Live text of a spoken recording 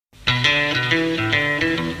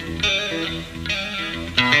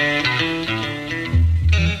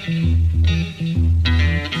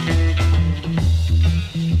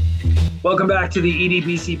Welcome back to the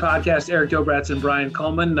EDBC podcast. Eric Dobratz and Brian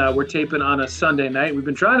Coleman. We're taping on a Sunday night. We've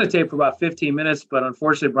been trying to tape for about 15 minutes, but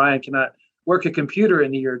unfortunately, Brian cannot work a computer in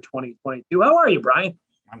the year 2022. How are you, Brian?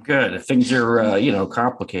 I'm good. Things are,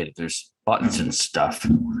 complicated. There's buttons and stuff.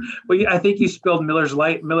 Well, I think you spilled Miller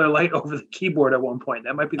Lite over the keyboard at one point.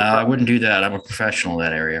 That might be the problem. I wouldn't do that. I'm a professional in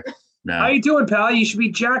that area. No. How you doing, pal? You should be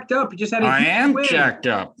jacked up. You just had a huge am win. Jacked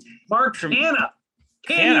up. Mark Canha.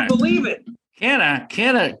 Can you believe it? Canha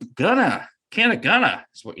gonna.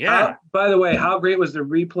 Yeah. By the way, how great was the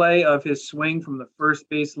replay of his swing from the first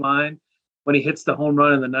base line when he hits the home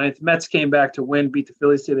run in the ninth? Mets came back to win, beat the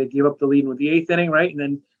Phillies. They gave up the lead with the eighth inning, right? And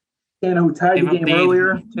then Canha, who tied the game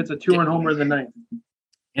earlier, hits a two-run homer in the ninth.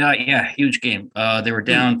 Yeah, huge game. They were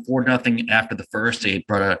down 4-0 after the first. They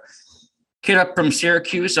brought a kid up from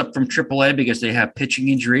Syracuse, up from AAA because they have pitching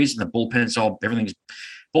injuries and the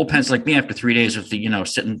bullpen's like me after 3 days of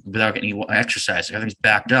sitting without getting any exercise. Everything's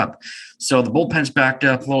backed up. So the bullpen's backed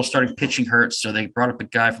up. A little starting pitching hurts. So they brought up a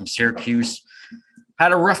guy from Syracuse.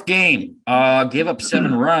 Had a rough game. Gave up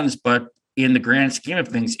 7 runs, but in the grand scheme of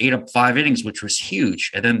things, 8 up 5 innings, which was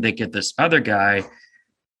huge. And then they get this other guy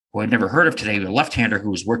who I'd never heard of today, a left-hander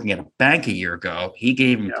who was working at a bank a year ago. He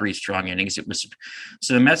gave him 3 strong innings.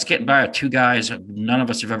 So the Mets getting by with 2 guys none of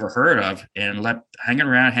us have ever heard of and hanging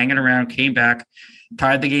around, came back.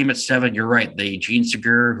 Tied the game at 7. You're right. The Gene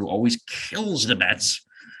Segura, who always kills the Mets,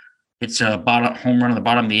 hits a home run on the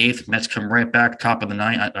bottom of the 8th. Mets come right back, top of the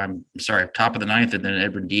 9th. Top of the 9th, and then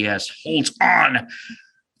Edwin Diaz holds on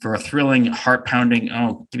for a thrilling, heart-pounding.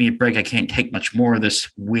 Oh, give me a break! I can't take much more of this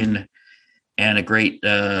win, and a great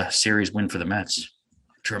series win for the Mets.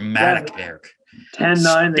 Dramatic, Eric.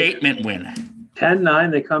 10-9 statement win. 10-9.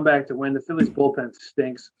 They come back to win. The Phillies bullpen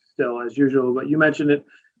stinks still as usual, but you mentioned it.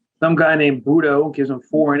 Some guy named Budo gives him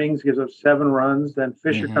 4 innings, gives up 7 runs. Then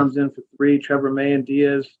Fisher comes in for 3. Trevor May and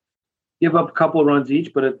Diaz give up a couple of runs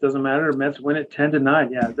each, but it doesn't matter. Mets win it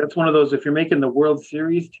 10-9. Yeah, that's one of those. If you're making the World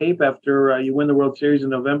Series tape after you win the World Series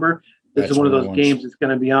in November, this is one of those games that's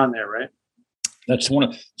going to be on there, right? It's one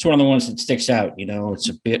of the ones that sticks out.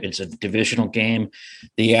 It's a divisional game.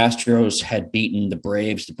 The Astros had beaten the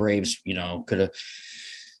Braves. The Braves, could have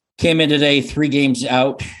came in today 3 games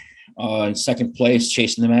out. In second place,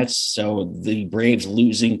 chasing the Mets. So the Braves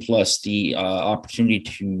losing plus the opportunity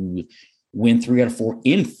to win 3 out of 4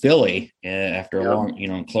 in Philly after a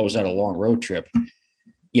long, close out a long road trip.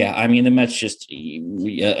 Yeah, I mean, the Mets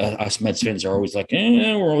us Mets fans are always like,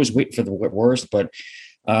 we're always waiting for the worst. But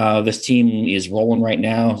this team is rolling right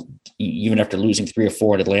now. Even after losing 3 or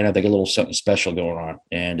 4 at Atlanta, they got a little something special going on.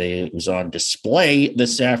 And it was on display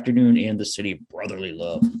this afternoon in the city of brotherly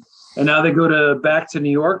love. And now they go back to New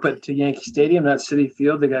York, but to Yankee Stadium, not Citi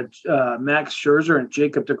Field. They got Max Scherzer and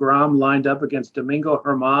Jacob deGrom lined up against Domingo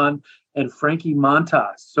Germán and Frankie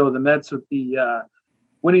Montas. So the Mets, with the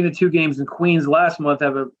winning the 2 games in Queens last month,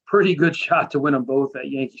 have a pretty good shot to win them both at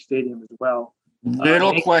Yankee Stadium as well.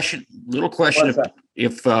 Little question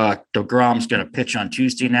if deGrom's going to pitch on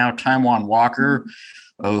Tuesday now. Taijuan Walker,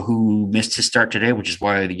 who missed his start today, which is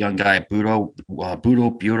why the young guy Budo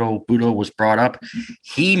was brought up.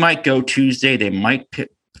 He might go Tuesday. They might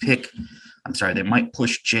they might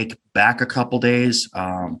push Jake back a couple days.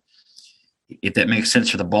 If that makes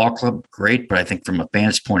sense for the ball club, great. But I think from a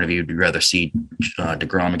fan's point of view, we'd rather see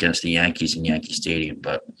deGrom against the Yankees in Yankee Stadium.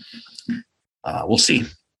 But we'll see.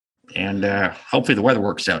 And hopefully the weather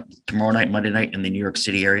works out tomorrow night, Monday night in the New York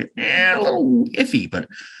City area. A little iffy, but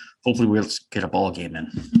hopefully we'll get a ball game in.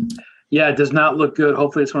 Yeah, it does not look good.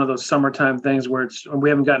 Hopefully it's one of those summertime things where we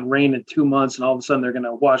haven't gotten rain in 2 months, and all of a sudden they're going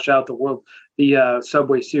to wash out the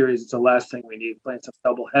Subway Series. It's the last thing we need, playing some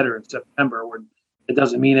doubleheader in September where it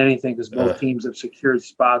doesn't mean anything because both teams have secured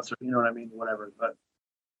spots, or you know what I mean, whatever. But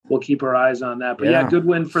we'll keep our eyes on that. But yeah, good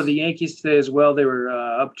win for the Yankees today as well. They were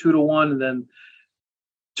up 2-1, and then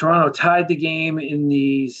Toronto tied the game in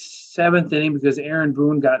the 7th inning because Aaron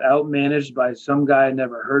Boone got outmanaged by some guy I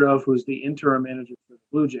never heard of, who's the interim manager for the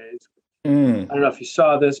Blue Jays. I don't know if you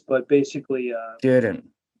saw this, but basically didn't.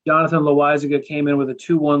 Jonathan Loaisiga came in with a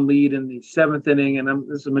 2-1 lead in the 7th inning, and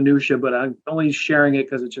this is minutia, but I'm only sharing it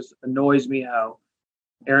because it just annoys me how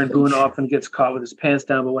Aaron Boone often gets caught with his pants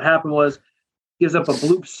down. But what happened was gives up a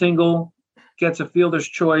bloop single, gets a fielder's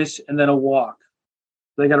choice, and then a walk.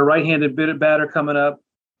 They got a right-handed batter coming up.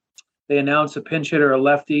 They announce a pinch hitter, a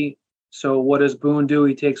lefty. So what does Boone do?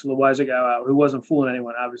 He takes Loaisiga out, who wasn't fooling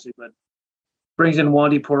anyone, obviously, but brings in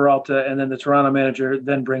Wandy Peralta, and then the Toronto manager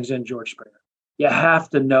then brings in George Springer. You have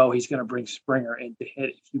to know he's going to bring Springer in to hit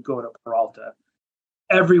if you go to Peralta.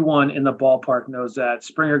 Everyone in the ballpark knows that.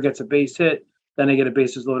 Springer gets a base hit, Then they get a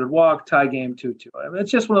bases loaded walk, tie game 2-2. I mean, it's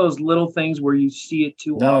just one of those little things where you see it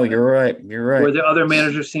too No, often. you're right. You're right. Where the other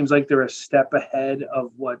manager seems like they're a step ahead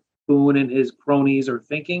of what Boone and his cronies are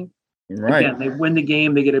thinking. Right. Again, they win the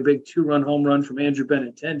game. They get a big 2-run home run from Andrew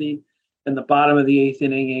Benintendi. In the bottom of the 8th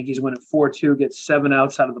inning, Yankees win at 4-2, get 7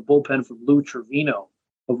 outs out of the bullpen from Lou Trevino,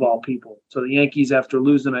 of all people. So the Yankees, after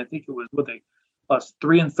losing, I think it was what they lost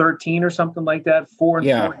 3-13 or something like that,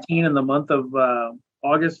 4-14 in the month of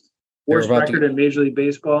August. Worst record in Major League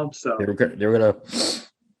Baseball. So they were going to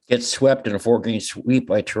get swept in a 4-game sweep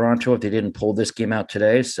by Toronto if they didn't pull this game out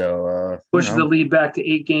today. So pushes the lead back to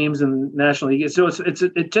 8 games in the National League. So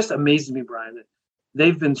it just amazes me, Brian, that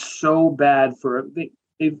they've been so bad for.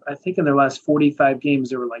 I think in their last 45 games,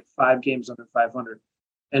 there were like 5 games under 500,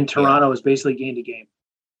 and Toronto has basically gained a game.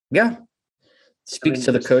 Yeah. Speaks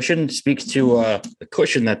to the cushion, speaks to the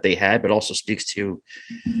cushion that they had, but also speaks to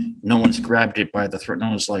no one's grabbed it by the throat.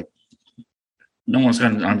 No one's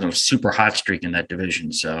gone on a super hot streak in that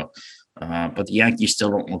division. So, but the Yankees still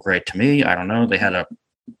don't look great to me. I don't know. They had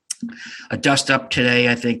a dust up today,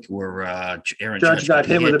 I think, where Aaron Judge got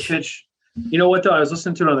hit with a pitch. You know what, though? I was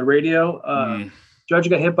listening to it on the radio. Judge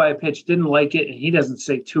got hit by a pitch, didn't like it, and he doesn't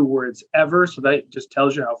say 2 words ever. So that just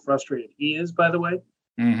tells you how frustrated he is, by the way.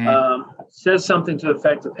 Says something to the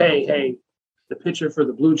effect of, hey, the pitcher for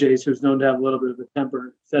the Blue Jays, who's known to have a little bit of a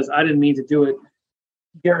temper, says, I didn't mean to do it.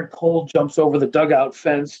 Garrett Cole jumps over the dugout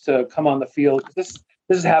fence to come on the field. This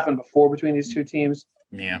has happened before between these two teams.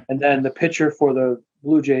 Yeah. And then the pitcher for the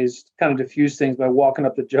Blue Jays kind of diffused things by walking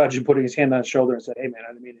up to Judge and putting his hand on his shoulder and said, hey, man,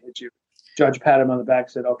 I didn't mean to hit you. Judge patted him on the back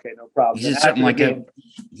and said, okay, no problem. He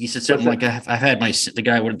said something like, I've had the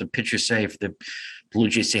guy, what did the pitcher say for the Blue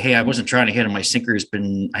Jays say, hey, I wasn't trying to hit him. My sinker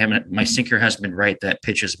hasn't been right. That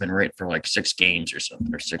pitch has been right for like 6 games or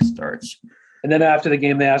something, or 6 starts. And then after the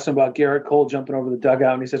game, they asked him about Garrett Cole jumping over the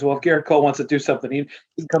dugout, and he says, well, if Garrett Cole wants to do something, he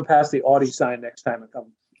can come past the Audi sign next time and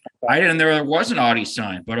come. I didn't know there was an Audi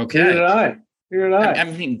sign, but okay. Neither did I. I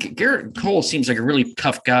mean, Garrett Cole seems like a really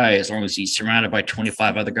tough guy as long as he's surrounded by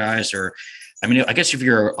 25 other guys. Or, I mean, I guess if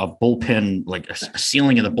you're a bullpen, like a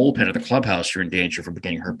ceiling in the bullpen at the clubhouse, you're in danger from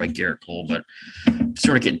getting hurt by Garrett Cole. But I'm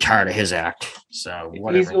sort of getting tired of his act. So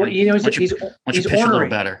whatever. He's pitch a little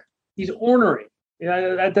better. He's ornery.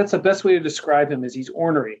 That's the best way to describe him. Is he's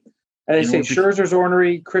ornery. And they say Scherzer's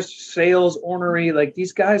ornery, Chris Sale's ornery. Like,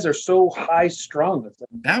 these guys are so high strung.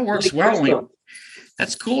 That works well.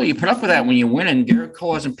 That's cool. You put up with that when you win, and Garrett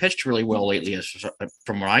Cole hasn't pitched really well lately,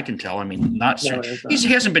 from what I can tell. I mean, he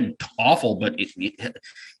hasn't been awful, but he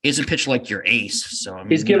hasn't pitched like your ace. So I mean,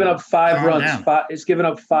 he's given up 5 runs. He's given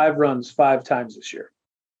up 5 runs 5 times this year.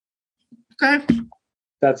 Okay,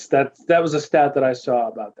 that was a stat that I saw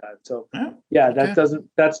about that. So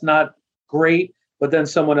that's not great. But then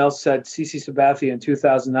someone else said CC Sabathia in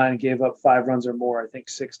 2009 gave up 5 runs or more, I think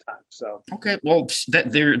 6 times. So okay, well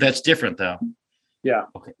that's different though. Yeah.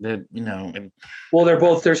 Okay. Well,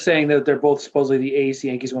 they're saying that they're both supposedly the ace. The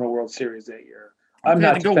Yankees won a World Series that year. I'm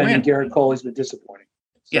not defending Garrett Cole. He's been disappointing.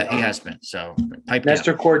 Yeah, he has been. So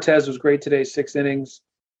Nestor Cortez was great today. 6 innings.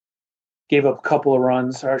 Gave up a couple of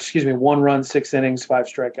runs, 1 run, 6 innings, 5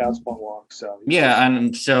 strikeouts, 1 walk. So yeah,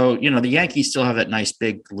 and so the Yankees still have that nice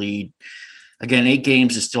big lead. Again, 8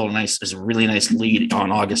 games is still a really nice lead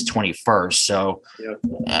on August 21st. So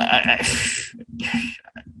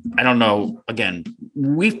I don't know. Again,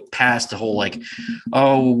 we've passed the whole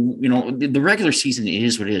the regular season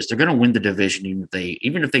is what it is. They're going to win the division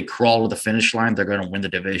even if they crawl to the finish line. They're going to win the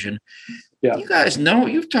division. Yeah, you guys know,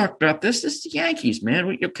 you've talked about this. This is the Yankees,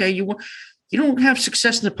 man. You don't have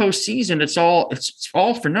success in the postseason. It's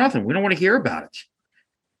all for nothing. We don't want to hear about it.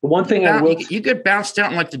 The one thing you get bounced out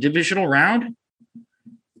in like the divisional round,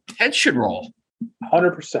 heads should roll.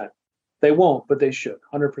 100%. They won't, but they should.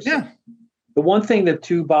 100%. Yeah. The one thing that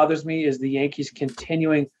too bothers me is the Yankees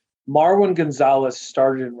continuing. Marwin Gonzalez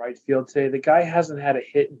started in right field today. The guy hasn't had a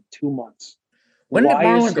hit in 2 months. When did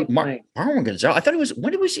Marwin Gonzalez? I thought he was.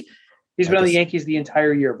 When did we see? He's been on the Yankees the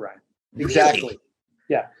entire year, Brian. Exactly. Really?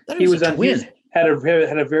 Yeah. He was on Houston. Had a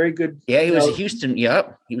very good. Yeah, he was a Houston.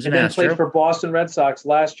 Yep, he was an Astro. Played for Boston Red Sox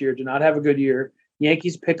last year. Did not have a good year.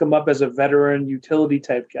 Yankees pick him up as a veteran utility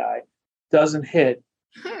type guy. Doesn't hit.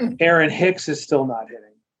 Aaron Hicks is still not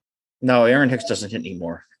hitting. No, Aaron Hicks doesn't hit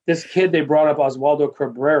anymore. This kid they brought up, Oswaldo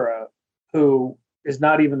Cabrera, who is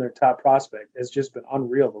not even their top prospect, has just been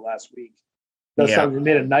unreal the last week. He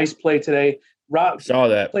made a nice play today. Saw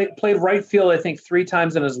that. Played right field, I think, 3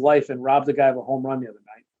 times in his life, and robbed the guy of a home run the other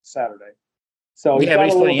night, Saturday. So but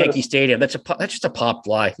he's playing Yankee Stadium. That's just a pop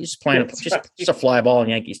fly. He's playing just a fly ball in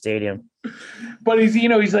Yankee Stadium. But he's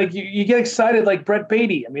like you get excited like Brett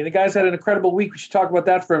Beatty. I mean, the guy's had an incredible week. We should talk about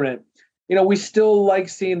that for a minute. we still like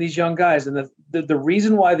seeing these young guys. And the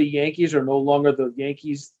reason why the Yankees are no longer the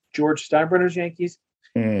Yankees, George Steinbrenner's Yankees,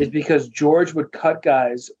 is because George would cut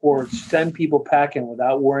guys or send people packing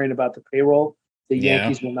without worrying about the payroll. The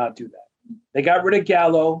Yankees will not do that. They got rid of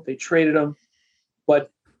Gallo. They traded him.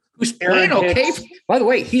 But who's playing okay? By the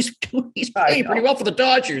way, he's playing pretty well for the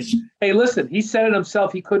Dodgers. Hey, listen, he said it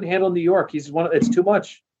himself. He couldn't handle New York. It's too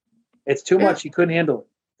much. It's too much. He couldn't handle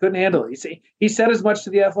it. He said as much to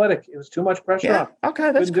the Athletic. It was too much pressure on him.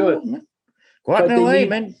 Okay, that's cool. Do it. Go out in LA,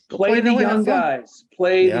 man. Play the young guys.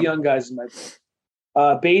 Play the young guys in my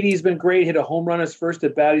book. Beatty's been great. Hit a home run his first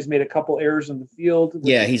at bat. He's made a couple errors in the field.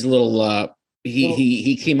 Yeah, he's a little.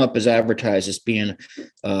 He came up as advertised as being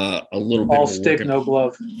a little bit all stick, no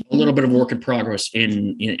glove. A little bit of work in progress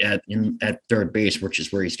at third base, which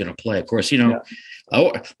is where he's going to play. Of course,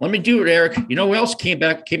 Oh, let me do it, Eric. You know who else came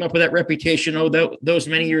up with that reputation? Those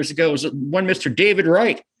many years ago was one Mr. David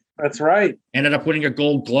Wright. That's right. Ended up winning a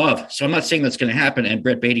Gold Glove. So I'm not saying that's going to happen. And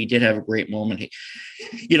Brett Beatty did have a great moment.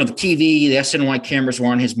 The TV, the SNY cameras were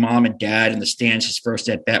on his mom and dad in the stands. His first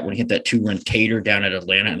at bat when he hit that 2-run tater down at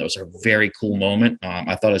Atlanta, and that was a very cool moment.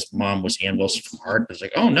 I thought his mom was Ann Wilson from Hart. I was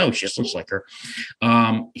like, oh no, she just looks like her.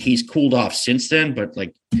 He's cooled off since then, but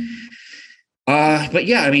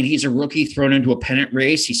yeah, I mean, he's a rookie thrown into a pennant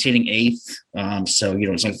race. He's hitting eighth. So,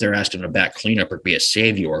 it's like they're asking him to bat cleanup or be a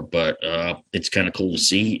savior, but it's kind of cool to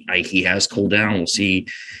see. He has cooled down. We'll see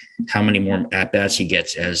how many more at-bats he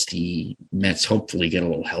gets as the Mets hopefully get a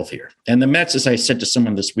little healthier. And the Mets, as I said to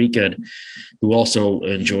someone this weekend, who also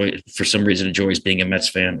for some reason enjoys being a Mets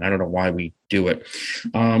fan. I don't know why we do it.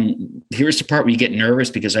 Here's the part where you get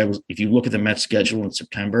nervous because if you look at the Mets schedule in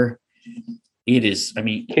September, it is,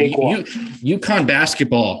 UConn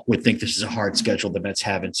basketball would think this is a hard schedule the Mets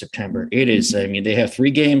have in September. It is. I mean, they have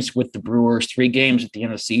 3 games with the Brewers, 3 games at the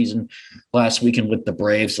end of the season, last weekend with the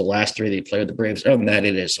Braves, the last 3 they played with the Braves. Other than that,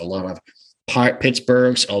 it is a lot of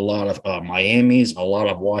Pittsburghs, a lot of Miamis, a lot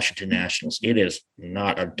of Washington Nationals. It is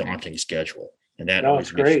not a daunting schedule. And that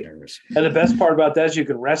always makes you nervous. And the best part about that is you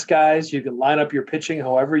can rest guys. You can line up your pitching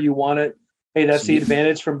however you want it. Hey, that's the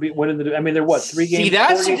advantage from winning they're what, 3 games? See,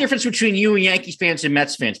 that's the difference between you and Yankees fans and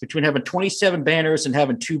Mets fans, between having 27 banners and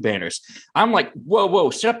having 2 banners. I'm like, whoa,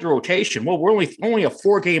 set up the rotation. Well, we're only a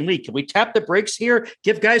 4-game league. Can we tap the brakes here?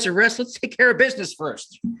 Give guys a rest? Let's take care of business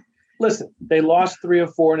first. Listen, they lost 3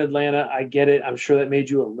 of 4 in Atlanta. I get it. I'm sure that made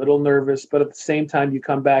you a little nervous, but at the same time, you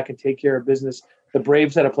come back and take care of business. The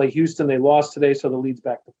Braves had to play Houston. They lost today, so the lead's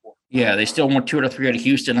back to 4. Yeah, they still won 2 out of 3 out of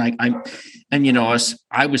Houston. As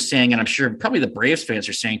I was saying, and I'm sure probably the Braves fans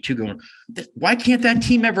are saying too, going, why can't that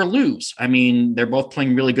team ever lose? I mean, they're both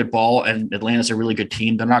playing really good ball, and Atlanta's a really good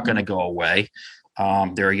team. They're not going to go away.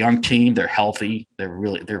 They're a young team. They're healthy. They're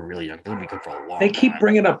really young. They'll be good for a long time. They keep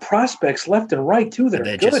bringing up prospects left and right too.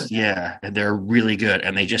 They're good. And they're really good.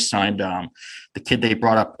 And they just signed the kid they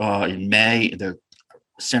brought up in May, the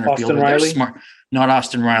center fielder. They're smart. Not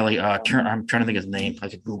Austin Riley. I'm trying to think of his name. I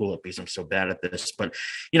could Google it because I'm so bad at this. But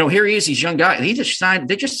here he is. He's a young guy. They just signed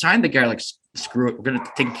the guy like, screw it. We're going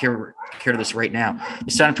to take care of this right now.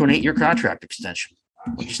 He signed him to an 8-year contract extension.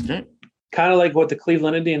 We just did. Kind of like what the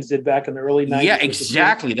Cleveland Indians did back in the early 90s. Yeah,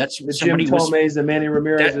 exactly. That's the Jim Thomes and Manny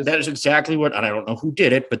Ramirez. That is exactly what, and I don't know who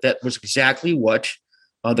did it, but that was exactly what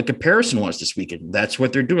the comparison was this weekend. That's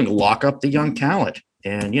what they're doing. Lock up the young talent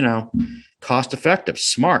and, cost effective,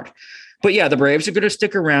 smart. But yeah, the Braves are going to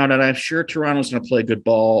stick around, and I'm sure Toronto's going to play good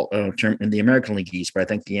ball in the American League East, but I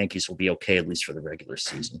think the Yankees will be okay, at least for the regular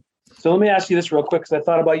season. So let me ask you this real quick, because I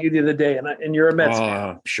thought about you the other day, and you're a Mets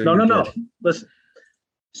fan. Sure. No. Listen.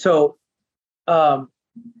 So the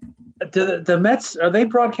Mets, are they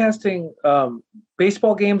broadcasting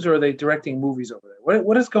baseball games, or are they directing movies over there?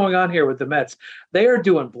 What is going on here with the Mets? They are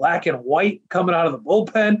doing black and white coming out of the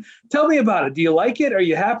bullpen. Tell me about it. Do you like it? Are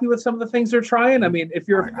you happy with some of the things they're trying? I mean, if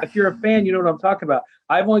you're a fan, you know what I'm talking about.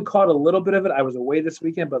 I've only caught a little bit of it. I was away this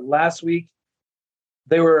weekend, but last week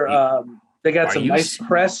they were they got some nice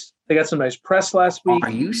press. They got some nice press last week.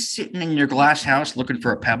 Are you sitting in your glass house looking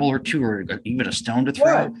for a pebble or two, or even a stone to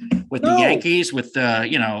throw with the Yankees? With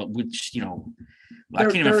I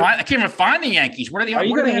can't even find the Yankees. What are they? Are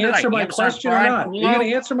you going to answer my question or not? Are you going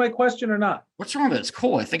to answer my question or not? What's wrong with it? It's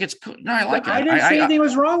cool. I think it's cool. No, I like it. I didn't say anything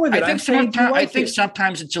was wrong with it. I think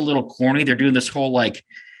sometimes it's a little corny. They're doing this whole I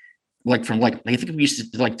think we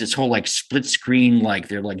used to this whole split screen,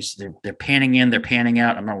 they're panning in, they're panning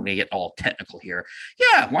out. I'm not going to get all technical here.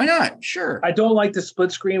 Yeah, why not? Sure. I don't like the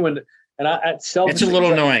split screen it's a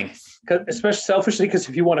little annoying. Especially selfishly, because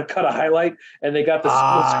if you want to cut a highlight and they got the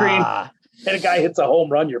split screen. and a guy hits a home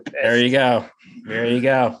run, you're pissed. There you go. There you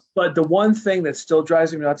go. But the one thing that still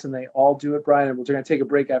drives me nuts, and they all do it, Brian, and we're going to take a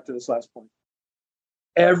break after this last point.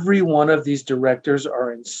 Every one of these directors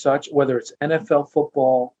are in such, whether it's NFL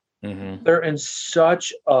football, they're in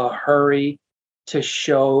such a hurry to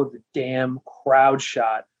show the damn crowd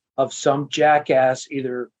shot of some jackass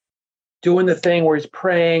either doing the thing where he's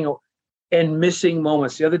praying and missing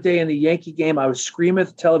moments. The other day in the Yankee game, I was screaming at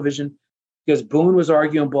the television because Boone was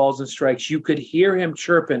arguing balls and strikes. You could hear him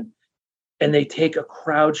chirping, and they take a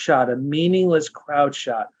crowd shot, a meaningless crowd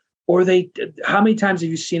shot. Or how many times have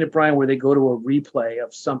you seen it, Brian, where they go to a replay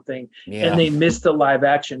of something and they miss the live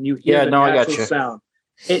action? You hear the natural sound.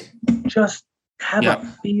 It just have a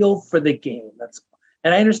feel for the game.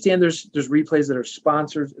 And I understand there's replays that are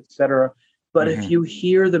sponsors, et cetera. But if you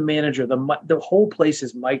hear the manager, the whole place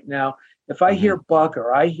is mic'd now. If I hear Buck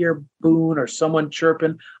or I hear Boone or someone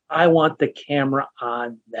chirping, I want the camera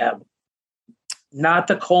on them. Not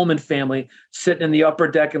the Coleman family sitting in the upper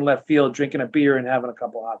deck in left field, drinking a beer and having a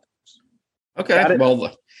couple hot dogs. Okay.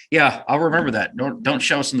 Well, yeah, I'll remember that. Don't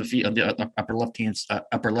show us in the field, the upper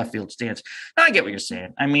left field stands. I get what you're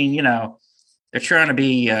saying. I mean, they're trying to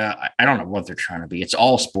be. I don't know what they're trying to be. It's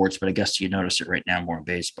all sports, but I guess you notice it right now more in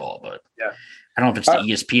baseball. But yeah, I don't know if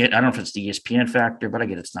it's the ESPN. I don't know if it's the ESPN factor, but I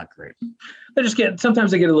get it's not great.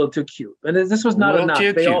 Sometimes they get a little too cute, and this was not enough.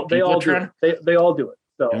 They all do it. They all do it.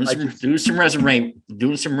 So doing some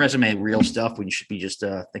resume real stuff when you should be just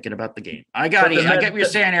thinking about the game. I get what you're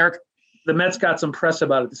saying, Eric. The Mets got some press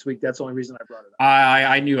about it this week. That's the only reason I brought it up.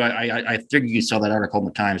 I knew. I figured you saw that article in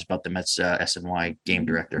the Times about the Mets SNY game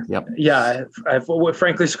director. Yep. Yeah.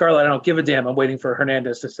 Frankly, Scarlett, I don't give a damn. I'm waiting for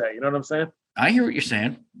Hernandez to say. You know what I'm saying? I hear what you're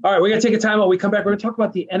saying. All right, we're gonna take a time out. We come back. We're gonna talk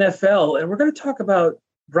about the NFL, and we're gonna talk about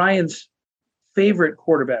Brian's favorite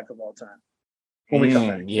quarterback of all time when we come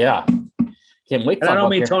back. Yeah. Can't wait. And I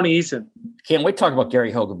don't mean Tony Eason. Can't wait to talk about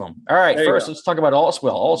Gary Hogaboom. All right, first let's talk about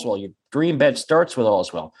Allswell. Allswell, your dream bed starts with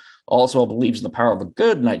Allswell. Allswell believes in the power of a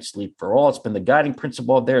good night's sleep for all. It's been the guiding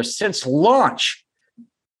principle of theirs since launch.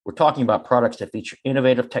 We're talking about products that feature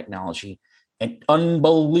innovative technology and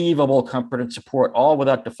unbelievable comfort and support, all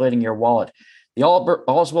without deflating your wallet. The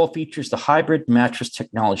Allswell features the hybrid mattress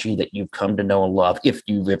technology that you've come to know and love if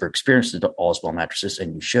you've ever experienced the Allswell mattresses,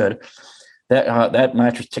 and you should. That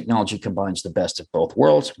mattress technology combines the best of both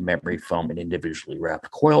worlds, memory foam and individually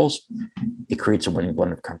wrapped coils. It creates a winning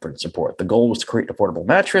blend of comfort and support. The goal was to create an affordable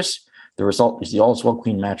mattress. The result is the Allswell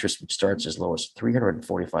Queen mattress, which starts as low as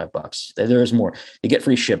 $345. There's more. You get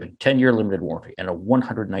free shipping, 10-year limited warranty, and a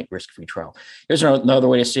 100-night risk-free trial. Here's another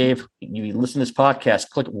way to save. You listen to this podcast,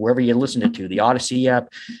 click wherever you listen to the Odyssey app,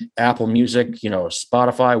 Apple Music,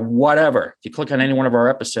 Spotify, whatever. If you click on any one of our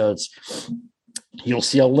episodes, you'll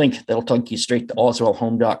see a link that'll take you straight to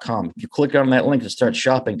allswellhome.com. If you click on that link and start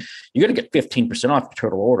shopping, you're going to get 15% off your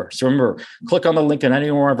total order. So remember, click on the link on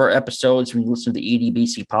any one of our episodes when you listen to the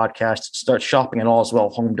EDBC podcast, start shopping at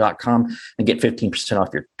allswellhome.com and get 15% off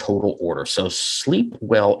your total order. So sleep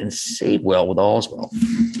well and save well with Allswell.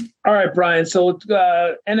 All right, Brian. So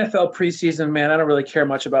NFL preseason, man, I don't really care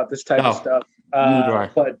much about this type of stuff.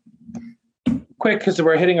 But quick, because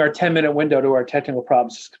we're hitting our 10-minute window to our technical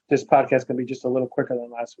problems. This podcast can be just a little quicker than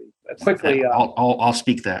last week. Quickly, I'll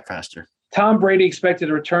speak that faster. Tom Brady expected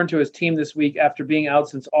to return to his team this week after being out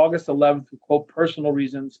since August 11th for, quote, personal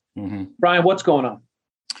reasons. Brian, what's going on?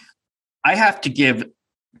 I have to give,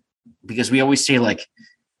 because we always say,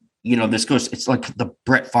 it's like the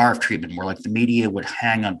Brett Favre treatment, where the media would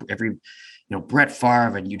hang on every, Brett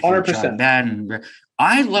Favre, and you'd hear John Madden.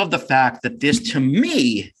 I love the fact that this, to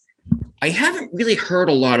me, I haven't really heard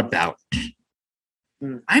a lot about.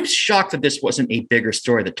 I'm shocked that this wasn't a bigger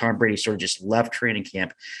story, that Tom Brady sort of just left training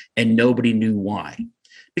camp and nobody knew why,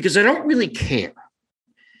 because I don't really care.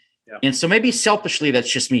 Yeah. And so maybe selfishly,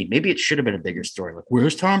 that's just me. Maybe it should have been a bigger story.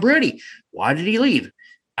 Where's Tom Brady? Why did he leave?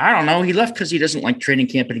 I don't know. He left because he doesn't like training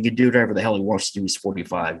camp and he can do whatever the hell he wants to do. He's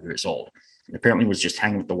 45 years old. And apparently was just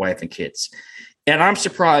hanging with the wife and kids. And I'm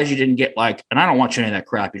surprised you didn't get and I don't watch any of that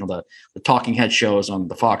crap, the talking head shows on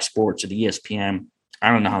the Fox Sports or the ESPN. I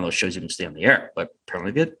don't know how those shows even stay on the air, but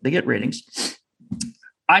apparently they get ratings.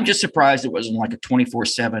 I'm just surprised it wasn't like a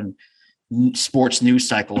 24/7 sports news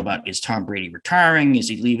cycle about, is Tom Brady retiring? Is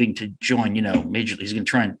he leaving to join, Major League? He's going to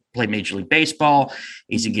try and play Major League Baseball.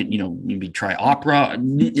 Is he going to, maybe try opera?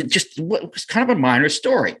 It was kind of a minor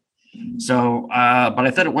story. So, but I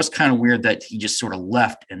thought it was kind of weird that he just sort of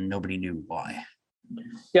left and nobody knew why.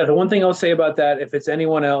 Yeah, the one thing I'll say about that, if it's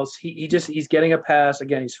anyone else, he's getting a pass.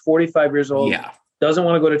 Again, he's 45 years old. Yeah. Doesn't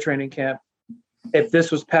want to go to training camp. If this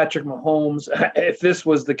was Patrick Mahomes, if this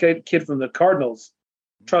was the kid from the Cardinals,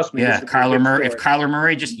 trust me. Yeah, Kyler Murray. If Kyler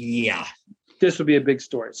Murray this would be a big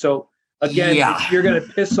story. So again, you're going to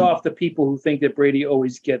piss off the people who think that Brady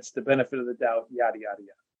always gets the benefit of the doubt, yada, yada,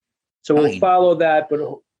 yada. So we'll follow that. But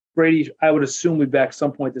Brady, I would assume we'll be back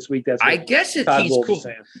some point this week. That's what I guess he's cool.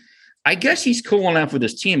 I guess he's cool enough with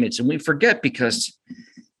his teammates. And we forget because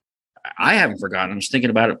I haven't forgotten. I'm just thinking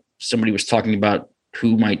about it. Somebody was talking about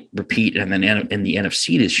who might repeat and then in the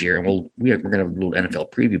NFC this year. And we're going to have a little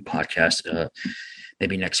NFL preview podcast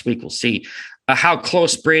maybe next week. We'll see how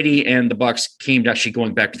close Brady and the Bucs came to actually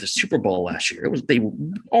going back to the Super Bowl last year. It was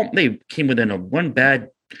they came within one bad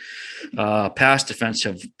pass defense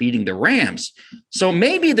of beating the Rams. So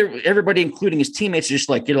maybe everybody, including his teammates, are just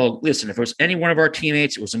like, listen, if it was any one of our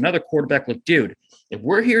teammates, it was another quarterback, like, dude, if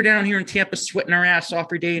we're down here in Tampa sweating our ass off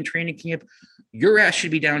every day in training camp, your ass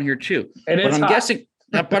should be down here too.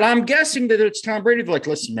 But I'm guessing that it's Tom Brady. They're like,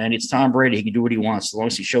 listen, man, it's Tom Brady. He can do what he wants. As long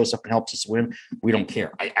as he shows up and helps us win, we don't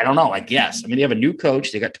care. I don't know, I guess. I mean, they have a new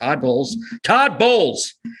coach. They got Todd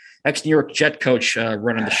Bowles, ex-New York Jet coach,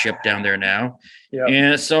 running the ship down there now. Yeah.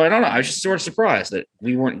 And so I don't know. I was just sort of surprised that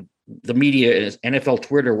the media, NFL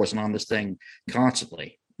Twitter wasn't on this thing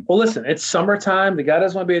constantly. Well, listen, it's summertime. The guy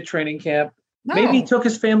doesn't want to be at training camp. No. Maybe he took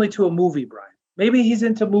his family to a movie, Brian. Maybe he's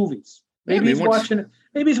into movies. Maybe he's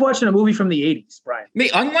watching a movie from the 80s, Brian.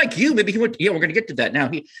 Unlike you, maybe he went. Yeah, we're going to get to that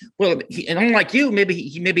now. And unlike you, maybe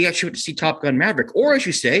he actually went to see Top Gun Maverick, or as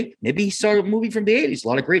you say, maybe he saw a movie from the 80s. A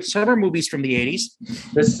lot of great summer movies from the 80s.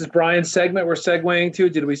 This is Brian's segment. We're segueing to.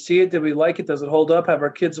 Did we see it? Did we like it? Does it hold up? Have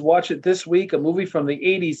our kids watch it this week? A movie from the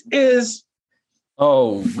 80s is.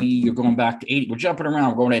 Oh, we're going back to 80. We're jumping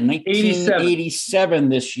around. We're going to 1987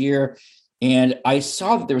 this year, and I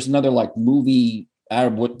saw that there was another movie. Out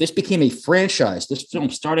of what this became a franchise. This film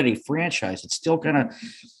started a franchise. It's still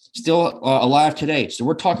alive today. So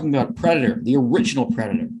we're talking about Predator, the original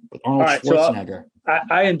Predator with Arnold Schwarzenegger. So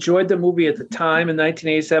I enjoyed the movie at the time in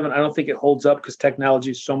 1987. I don't think it holds up because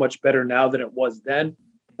technology is so much better now than it was then.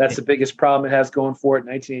 That's the biggest problem it has going for it.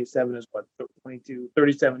 1987 is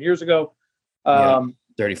 37 years ago.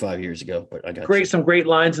 35 years ago, but I got some great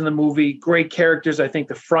lines in the movie, great characters. I think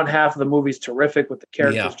the front half of the movie is terrific with the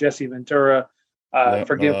characters, Jesse Ventura,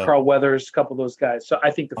 Carl Weathers, a couple of those guys. So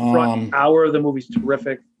I think the front hour of the movie is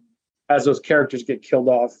terrific. As those characters get killed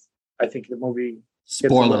off, I think the movie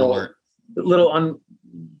gets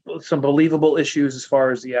some believable issues as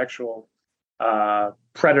far as the actual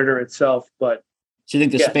Predator itself. But so you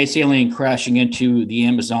think the space alien crashing into the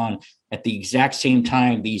Amazon at the exact same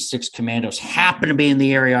time these 6 commandos happen to be in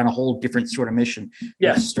the area on a whole different sort of mission?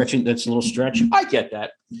 Yes, that's a little stretch. I get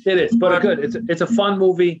that. It is, but good. It's a fun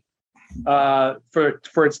movie.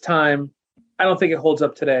 For its time. I don't think it holds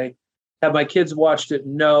up today. Have my kids watched it?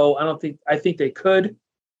 No, I think they could.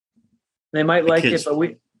 They might like it, but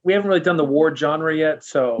we haven't really done the war genre yet.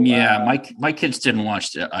 So my kids didn't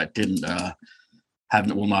watch it. I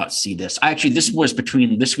will not see this. Actually, this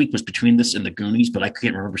week was between this and the Goonies, but I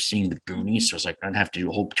can't remember seeing the Goonies. So I was like, I'd have to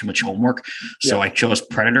do too much homework. So I chose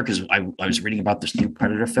Predator because I was reading about this new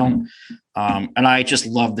Predator film. And I just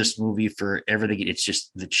love this movie for everything. It's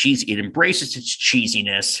just the cheesy. It embraces its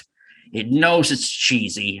cheesiness. It knows it's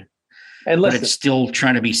cheesy. But it's still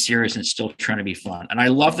trying to be serious and it's still trying to be fun. And I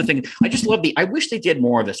love the thing. I wish they did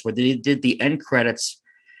more of this where they did the end credits.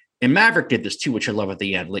 And Maverick did this too, which I love at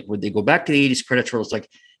the end. Like when they go back to the 80s credits where it's like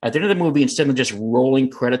at the end of the movie, instead of just rolling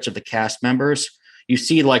credits of the cast members, you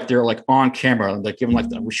see they're on camera and they're giving I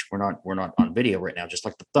wish we're not on video right now, just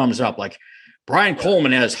like the thumbs up, like Brian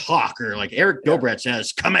Coleman as Hawk or like Eric Dobratz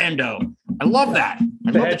as Commando. I love that.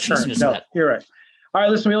 I love the cheesiness of that. You're right. All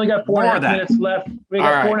right, listen, we only got 4.5 minutes left. We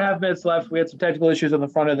got 4.5 minutes left. We had some technical issues on the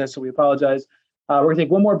front of this, so we apologize. We're going to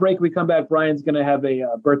take one more break. When we come back, Brian's going to have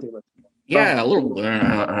a birthday list. Yeah, a little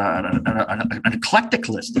an eclectic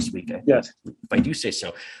list this week. Yes, if I do say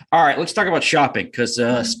so. All right, let's talk about shopping because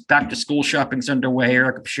back to school shopping's underway.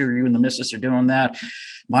 Eric, I'm sure you and the missus are doing that.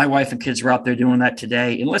 My wife and kids are out there doing that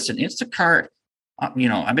today. And listen, Instacart. I've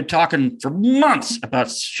been talking for months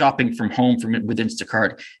about shopping from home with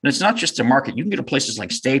Instacart. And it's not just a market. You can go to places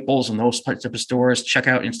like Staples and those types of stores. Check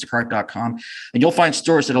out instacart.com. And you'll find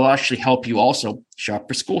stores that will actually help you also shop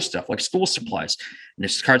for school stuff like school supplies. And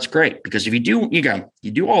Instacart's great because if you do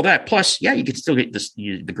all that. Plus, you can still get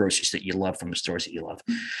the groceries that you love from the stores that you love.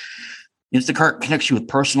 Instacart connects you with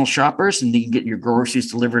personal shoppers and you can get your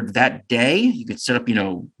groceries delivered that day. You can set up,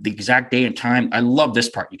 the exact day and time. I love this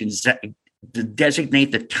part. You can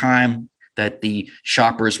designate the time that the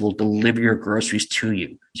shoppers will deliver your groceries to you.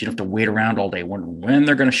 So you don't have to wait around all day when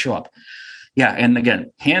they're going to show up. Yeah, and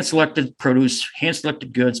again, hand-selected produce,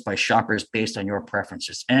 hand-selected goods by shoppers based on your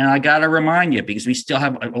preferences. And I got to remind you, because we still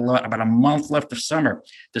have about a month left of summer,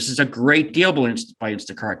 this is a great deal by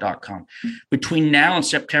Instacart.com. Between now and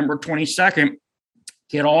September 22nd,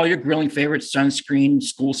 get all your grilling favorites, sunscreen,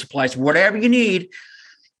 school supplies, whatever you need.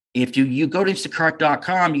 If you go to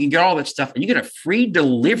Instacart.com, you can get all that stuff, and you get a free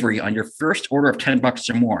delivery on your first order of $10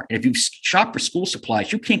 or more. And if you shop for school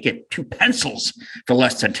supplies, you can't get 2 pencils for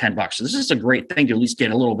less than $10. So this is a great thing to at least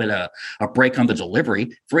get a little bit of a break on the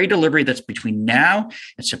delivery. Free delivery that's between now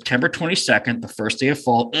and September 22nd, the first day of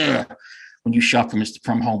fall, when you shop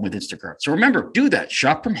from home with Instacart. So remember, do that.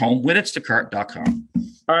 Shop from home with Instacart.com.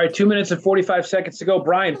 All right, 2 minutes and 45 seconds to go.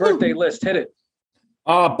 Brian, birthday list, hit it.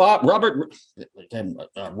 Robert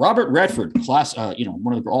Redford, class,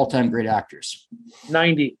 one of the all-time great actors.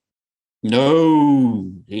 90.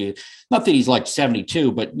 No, not that he's like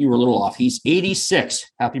 72, but you were a little off. He's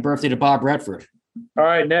 86. Happy birthday to Bob Redford. All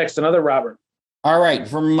right, next, another Robert. All right,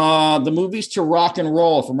 from the movies to rock and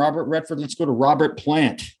roll, from Robert Redford, let's go to Robert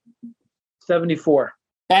Plant. 74.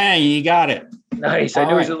 Bang, you got it. Nice. I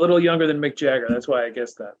knew he's a little younger than Mick Jagger. That's why I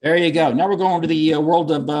guessed that. There you go. Now we're going to the world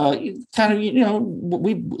of we have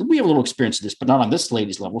a little experience of this, but not on this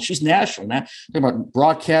lady's level. She's national now. Talking about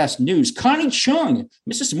broadcast news. Connie Chung,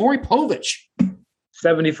 Mrs. Maury Povich.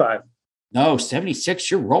 75. No, 76.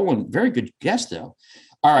 You're rolling. Very good guess, though.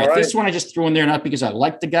 All right. This one I just threw in there, not because I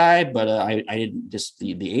like the guy, but I didn't just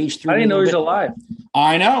the age threw. I didn't know he's alive.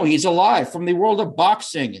 I know he's alive. From the world of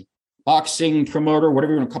boxing promoter,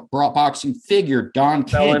 whatever you want to call boxing figure, Don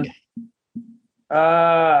King.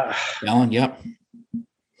 Ellen, yep.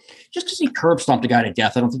 Just because he curb stomped a guy to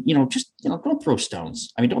death, I don't think, don't throw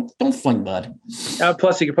stones. I mean, don't fling mud.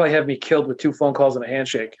 Plus, he could probably have me killed with 2 phone calls and a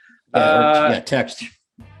handshake. Text.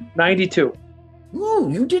 92. Ooh,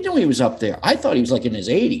 you did know he was up there. I thought he was like in his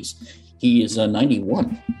 80s. He is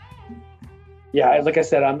 91. Yeah, like I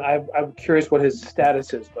said, I'm curious what his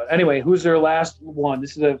status is. But anyway, who's their last one?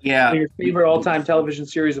 This is one of your favorite all-time television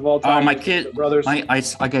series of all time. Oh, my kid, brothers. Like I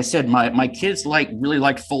said, my kids really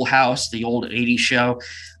liked Full House, the old '80s show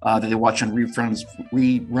that they watch on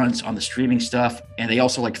reruns on the streaming stuff, and they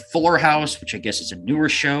also liked Fuller House, which I guess is a newer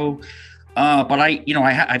show. But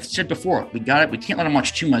I've said before, we can't let them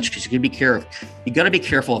watch too much because you got to be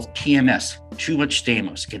careful of TMS. Too much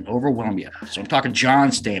Stamos can overwhelm you. So I'm talking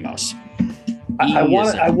John Stamos. I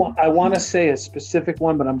want to say a specific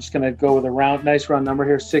one, but I'm just going to go with a nice round number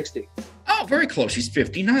here, 60. Oh, very close. He's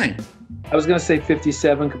 59. I was going to say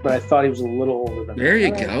 57, but I thought he was a little older than that. There you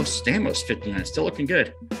go. Stamos, 59. Still looking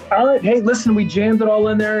good. All right. Hey, listen, we jammed it all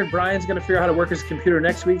in there. Brian's going to figure out how to work his computer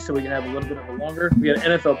next week so we can have a little bit of a longer. We got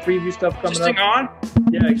NFL preview stuff coming up. On?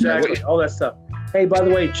 Yeah, exactly. All that stuff. Hey, by the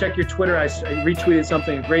way, check your Twitter. I retweeted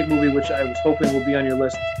something, a great movie, which I was hoping will be on your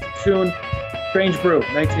list soon. Strange Brew,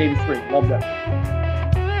 1983. Love that.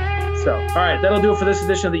 So, all right, that'll do it for this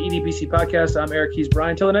edition of the EDBC podcast. I'm Eric Keys,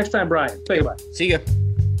 Brian. Until the next time, Brian. Say goodbye. See ya.